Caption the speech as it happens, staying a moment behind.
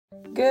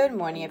Good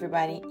morning,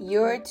 everybody.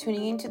 You're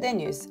tuning into the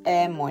news,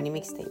 a morning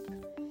mixtape.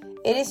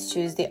 It is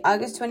Tuesday,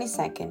 August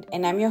 22nd,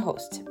 and I'm your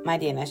host,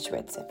 Mariana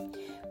Schwetze,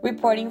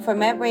 reporting for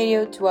Map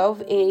Radio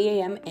 1280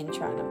 a.m. in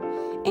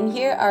Toronto. And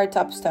here are our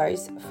top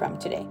stories from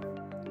today.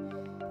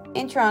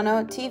 In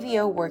Toronto,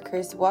 TVO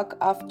workers walk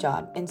off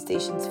job in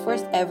station's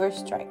first ever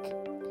strike.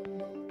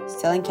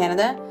 Still in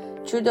Canada,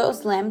 Trudeau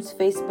slams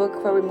Facebook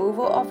for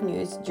removal of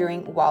news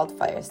during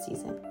wildfire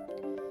season.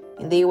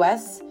 In the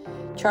U.S.,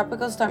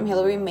 Tropical Storm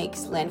Hillary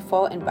makes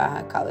landfall in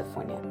Baja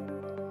California.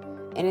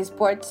 And in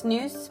sports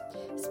news,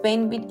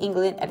 Spain beat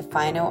England at the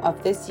final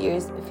of this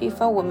year's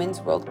FIFA Women's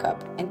World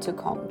Cup and took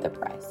home the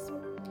prize.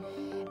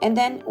 And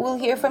then we'll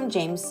hear from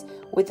James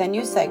with a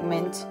new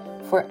segment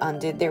for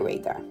Under the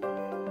Radar.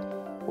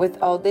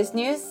 With all this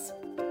news,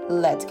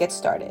 let's get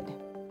started.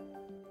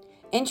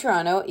 In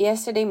Toronto,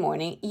 yesterday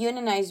morning,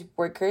 unionized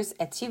workers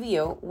at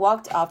TVO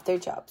walked off their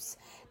jobs.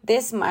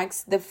 This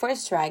marks the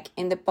first strike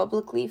in the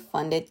publicly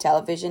funded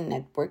television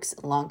network's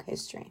long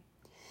history.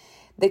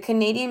 The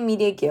Canadian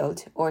Media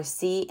Guild, or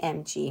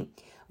CMG,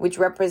 which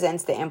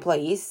represents the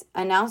employees,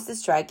 announced the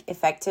strike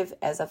effective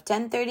as of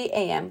 10:30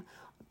 a.m.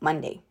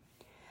 Monday.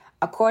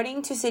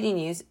 According to City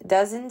News,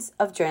 dozens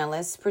of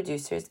journalists,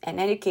 producers,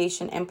 and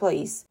education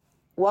employees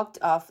walked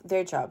off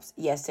their jobs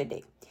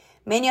yesterday.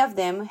 Many of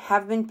them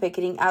have been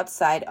picketing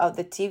outside of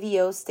the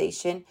TVO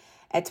station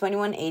at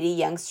 2180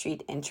 Yonge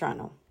Street in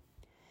Toronto.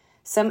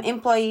 Some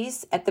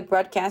employees at the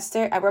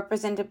broadcaster are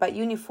represented by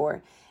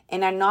Unifor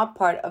and are not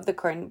part of the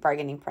current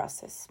bargaining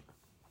process.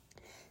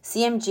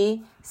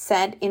 CMG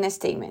said in a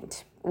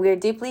statement, "We are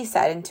deeply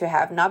saddened to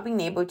have not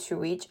been able to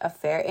reach a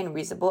fair and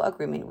reasonable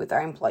agreement with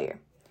our employer."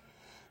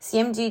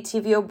 CMG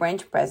TVO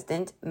branch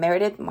president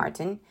Meredith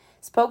Martin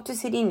spoke to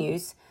City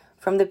News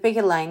from the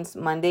picket lines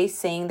Monday,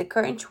 saying the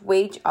current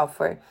wage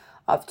offer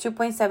of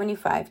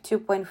 2.75,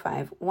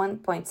 2.5,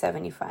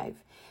 1.75,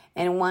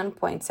 and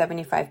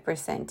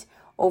 1.75%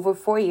 over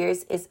 4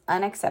 years is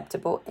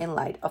unacceptable in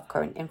light of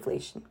current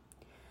inflation.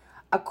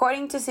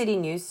 According to City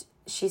News,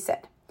 she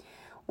said,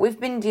 "We've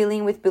been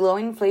dealing with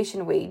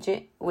below-inflation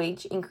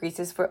wage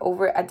increases for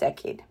over a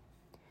decade."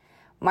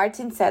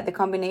 Martin said the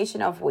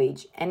combination of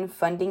wage and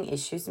funding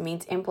issues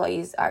means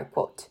employees are,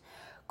 quote,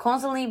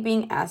 "constantly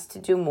being asked to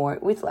do more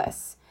with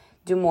less,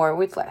 do more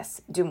with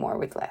less, do more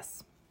with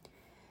less."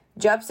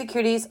 Job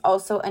security is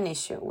also an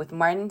issue, with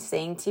Martin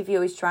saying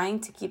TVO is trying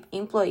to keep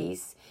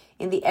employees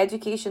in the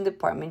education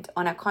department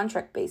on a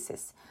contract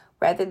basis,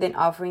 rather than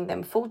offering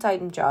them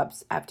full-time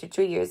jobs after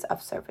 2 years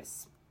of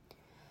service.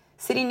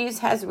 City News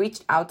has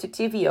reached out to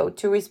TVO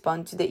to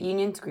respond to the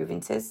union's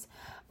grievances,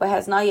 but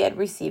has not yet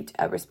received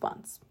a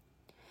response.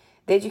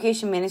 The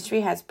Education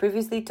Ministry has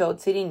previously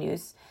told City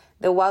News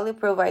that while it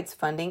provides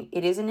funding,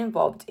 it isn't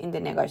involved in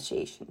the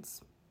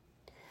negotiations.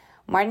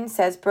 Martin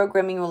says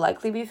programming will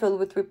likely be filled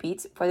with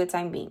repeats for the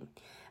time being,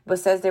 but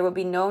says there will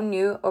be no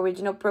new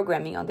original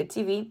programming on the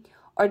TV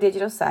or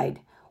digital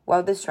side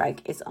while the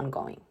strike is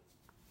ongoing.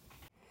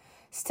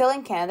 Still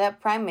in Canada,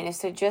 Prime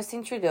Minister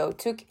Justin Trudeau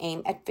took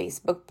aim at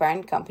Facebook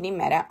parent company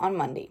Meta on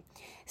Monday,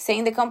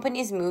 saying the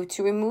company's move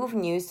to remove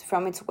news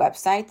from its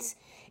websites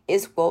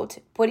is, quote,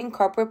 putting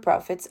corporate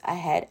profits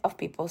ahead of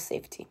people's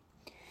safety.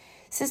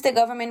 Since the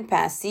government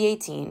passed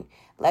C-18,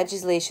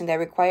 legislation that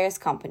requires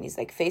companies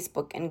like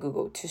Facebook and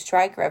Google to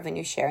strike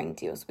revenue-sharing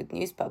deals with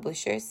news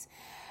publishers,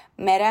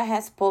 Meta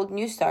has pulled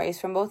news stories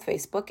from both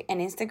Facebook and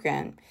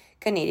Instagram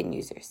Canadian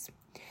users.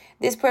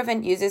 This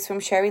prevents users from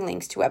sharing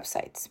links to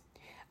websites.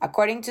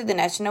 According to the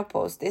National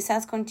Post, this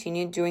has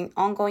continued during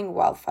ongoing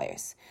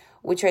wildfires,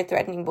 which are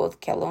threatening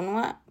both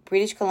Kelowna,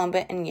 British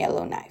Columbia, and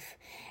Yellowknife,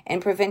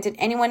 and prevented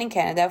anyone in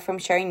Canada from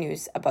sharing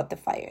news about the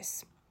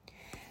fires.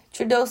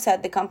 Trudeau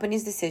said the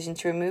company's decision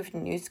to remove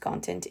news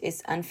content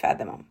is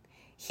unfathomable.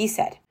 He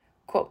said,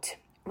 quote,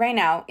 "Right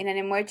now, in an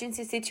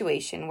emergency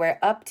situation where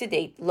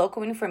up-to-date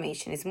local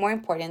information is more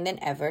important than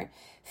ever,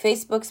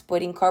 Facebook's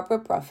putting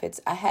corporate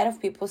profits ahead of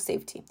people's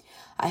safety,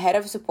 ahead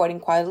of supporting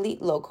quality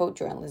local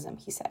journalism,"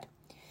 he said.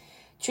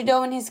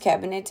 Trudeau and his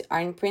cabinet are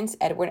in Prince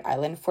Edward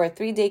Island for a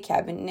 3-day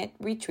cabinet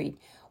retreat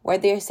where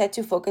they are set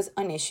to focus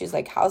on issues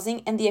like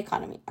housing and the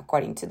economy,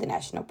 according to the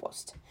National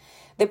Post.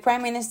 The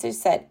Prime Minister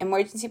said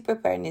Emergency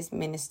Preparedness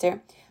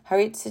Minister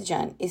Harjit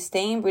Sajjan is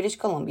staying in British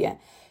Columbia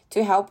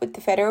to help with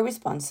the federal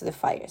response to the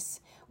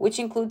fires, which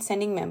includes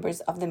sending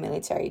members of the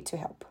military to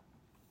help.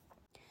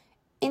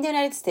 In the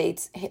United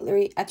States,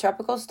 Hillary, a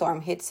tropical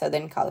storm, hit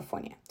Southern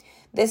California.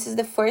 This is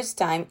the first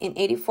time in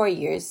 84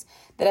 years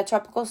that a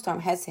tropical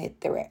storm has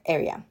hit the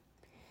area.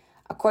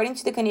 According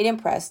to the Canadian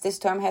press, the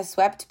storm has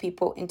swept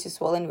people into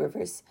swollen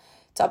rivers,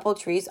 toppled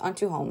trees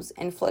onto homes,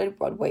 and flooded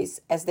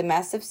roadways as the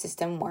massive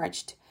system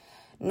marched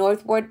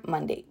northward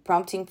Monday,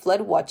 prompting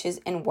flood watches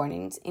and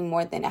warnings in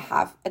more than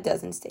half a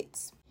dozen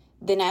states.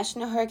 The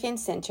National Hurricane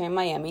Center in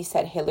Miami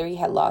said Hillary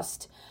had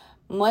lost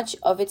much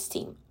of its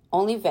team.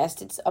 Only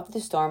vestiges of the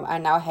storm are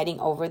now heading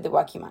over the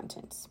Rocky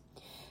Mountains.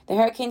 The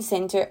Hurricane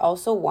Center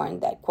also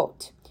warned that,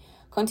 quote,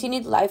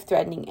 continued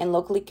life-threatening and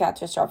locally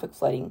catastrophic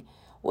flooding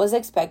was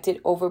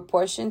expected over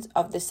portions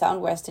of the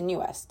southwestern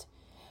U.S.,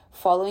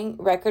 following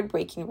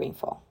record-breaking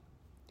rainfall.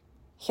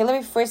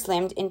 Hillary first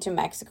slammed into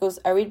Mexico's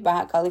arid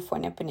Baja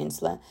California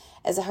peninsula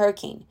as a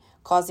hurricane,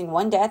 causing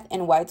one death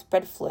and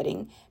widespread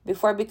flooding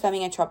before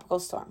becoming a tropical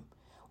storm,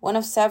 one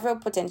of several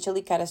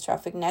potentially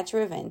catastrophic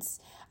natural events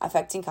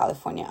affecting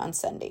California on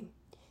Sunday.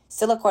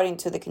 Still, according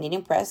to the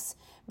Canadian press,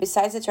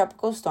 besides the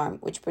tropical storm,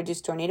 which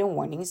produced tornado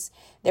warnings,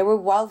 there were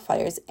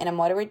wildfires and a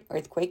moderate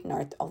earthquake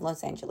north of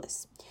Los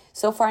Angeles.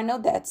 So far,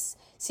 no deaths,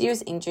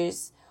 serious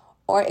injuries,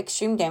 or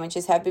extreme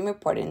damages have been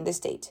reported in the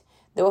state,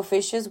 though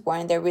officials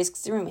warn that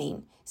risks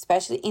remain,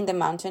 especially in the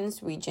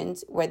mountainous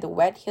regions where the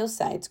wet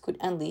hillsides could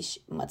unleash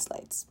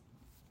mudslides.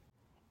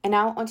 And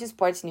now onto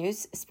sports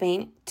news.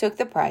 Spain took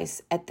the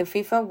prize at the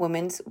FIFA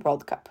Women's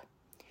World Cup.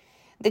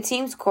 The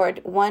team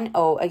scored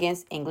 1-0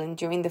 against England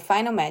during the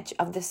final match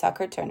of the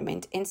soccer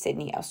tournament in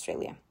Sydney,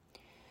 Australia.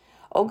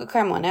 Olga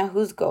Carmona,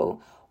 whose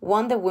goal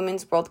won the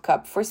Women's World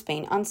Cup for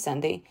Spain on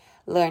Sunday,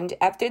 learned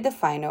after the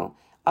final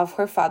of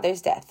her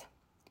father's death.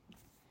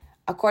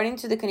 According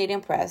to the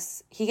Canadian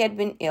press, he had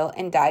been ill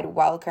and died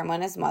while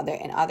Carmona's mother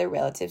and other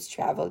relatives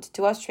traveled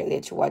to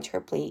Australia to watch her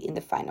play in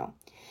the final,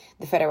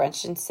 the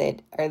Federation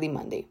said early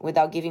Monday,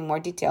 without giving more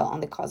detail on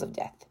the cause of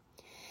death.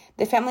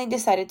 The family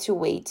decided to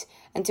wait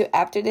until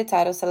after the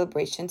title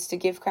celebrations to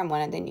give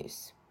Carmona the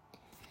news.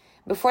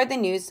 Before the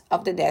news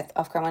of the death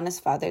of Carmona's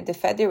father, the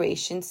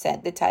Federation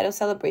said the title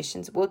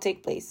celebrations will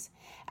take place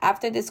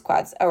after the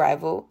squad's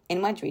arrival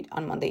in Madrid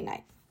on Monday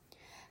night.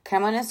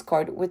 Carmona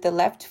scored with a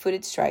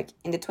left-footed strike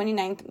in the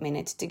 29th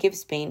minute to give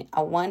Spain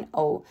a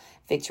 1-0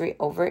 victory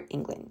over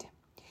England.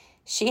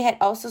 She had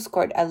also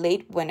scored a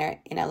late winner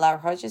in a La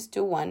Roja's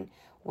 2-1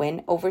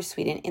 win over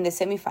Sweden in the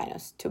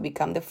semifinals to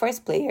become the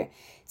first player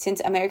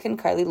since American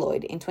Carly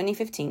Lloyd in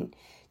 2015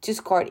 to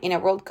score in a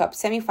World Cup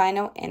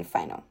semifinal and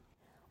final.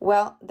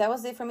 Well, that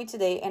was it for me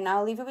today, and now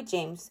I'll leave it with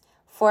James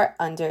for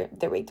Under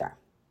the Radar.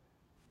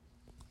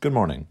 Good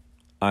morning.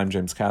 I'm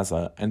James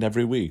Kaza, and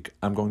every week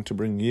I'm going to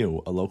bring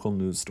you a local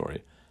news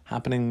story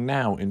happening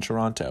now in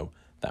Toronto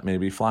that may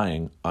be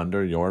flying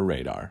under your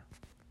radar.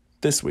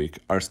 This week,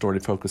 our story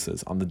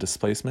focuses on the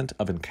displacement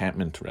of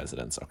encampment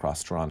residents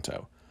across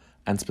Toronto,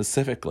 and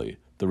specifically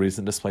the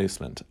recent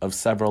displacement of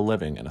several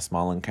living in a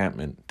small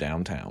encampment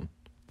downtown.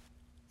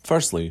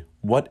 Firstly,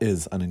 what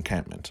is an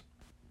encampment?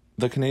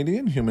 The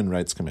Canadian Human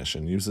Rights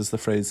Commission uses the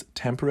phrase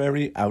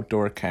temporary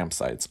outdoor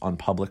campsites on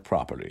public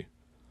property.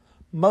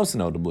 Most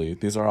notably,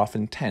 these are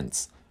often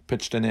tents,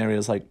 pitched in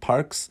areas like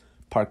parks,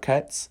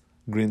 parkettes,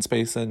 green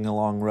spacing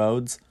along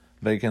roads,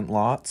 vacant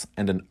lots,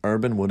 and in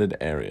urban wooded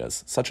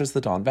areas, such as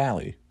the Don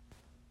Valley.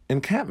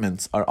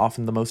 Encampments are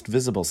often the most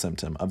visible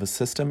symptom of a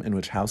system in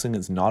which housing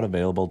is not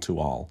available to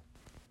all.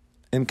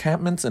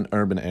 Encampments in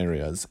urban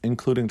areas,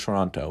 including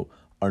Toronto,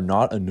 are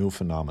not a new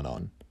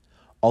phenomenon.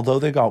 Although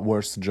they got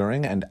worse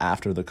during and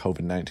after the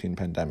COVID-19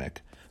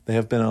 pandemic, they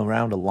have been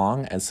around as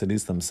long as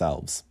cities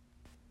themselves.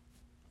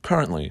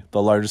 Currently,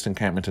 the largest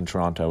encampment in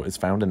Toronto is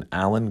found in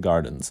Allen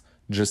Gardens,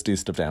 just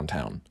east of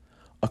downtown.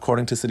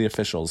 According to city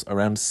officials,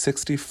 around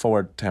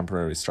 64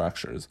 temporary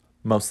structures,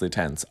 mostly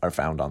tents, are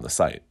found on the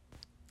site.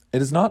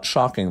 It is not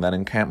shocking that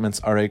encampments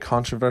are a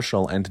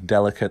controversial and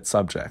delicate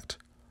subject.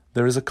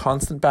 There is a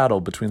constant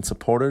battle between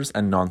supporters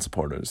and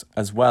non-supporters,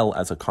 as well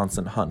as a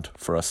constant hunt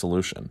for a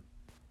solution.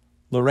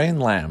 Lorraine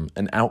Lamb,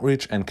 an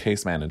outreach and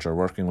case manager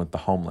working with the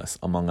homeless,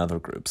 among other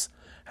groups,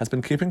 has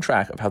been keeping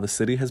track of how the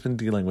city has been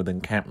dealing with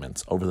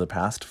encampments over the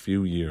past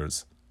few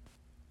years.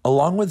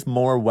 Along with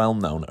more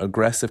well-known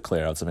aggressive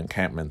clearouts of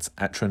encampments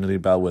at Trinity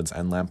Bellwoods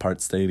and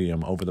Lampart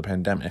Stadium over the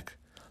pandemic,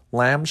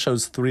 Lamb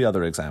shows 3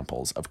 other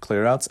examples of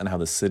clearouts and how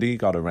the city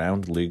got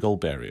around legal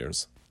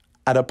barriers.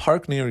 At a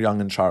park near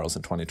Yonge and Charles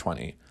in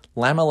 2020,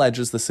 Lamb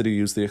alleges the city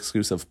used the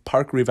excuse of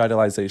park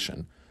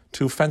revitalization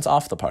to fence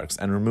off the parks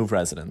and remove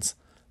residents,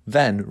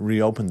 then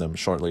reopen them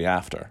shortly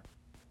after.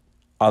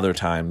 Other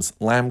times,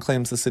 Lamb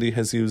claims the city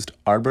has used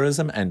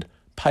arborism and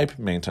pipe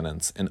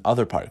maintenance in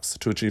other parks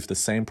to achieve the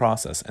same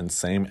process and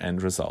same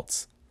end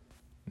results.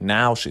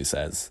 Now, she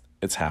says,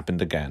 it's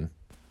happened again.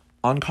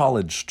 On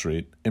College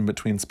Street, in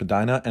between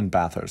Spadina and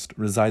Bathurst,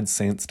 resides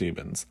St.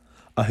 Stephen's,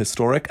 a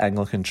historic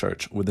Anglican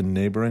church with a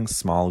neighboring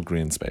small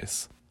green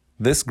space.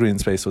 This green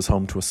space was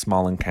home to a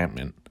small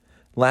encampment.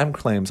 Lamb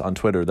claims on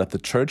Twitter that the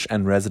church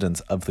and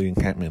residents of the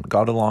encampment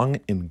got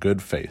along in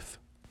good faith.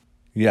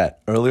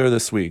 Yet, earlier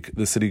this week,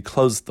 the city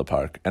closed the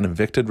park and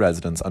evicted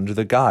residents under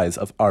the guise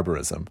of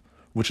arborism,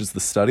 which is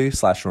the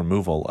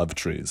study/removal of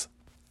trees.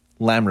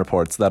 Lamb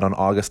reports that on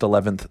August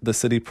 11th, the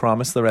city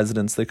promised the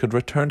residents they could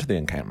return to the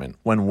encampment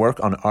when work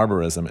on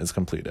arborism is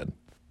completed.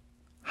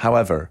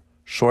 However,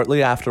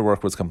 shortly after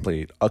work was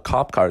complete, a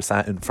cop car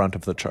sat in front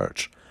of the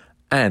church,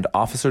 and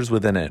officers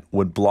within it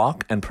would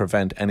block and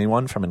prevent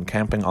anyone from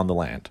encamping on the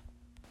land.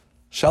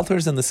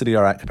 Shelters in the city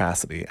are at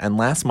capacity, and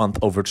last month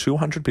over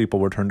 200 people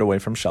were turned away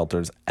from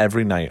shelters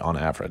every night on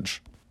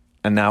average.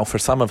 And now for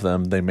some of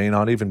them, they may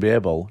not even be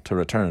able to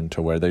return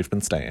to where they've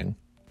been staying.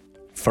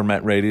 For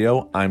Met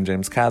Radio, I'm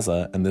James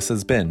Kaza, and this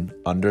has been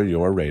Under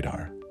Your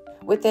Radar.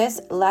 With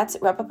this, let's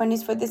wrap up our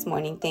news for this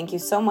morning. Thank you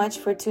so much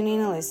for tuning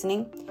in and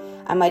listening.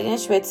 I'm Marina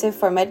Schwitze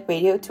for Med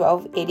Radio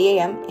 1280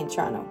 AM in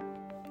Toronto.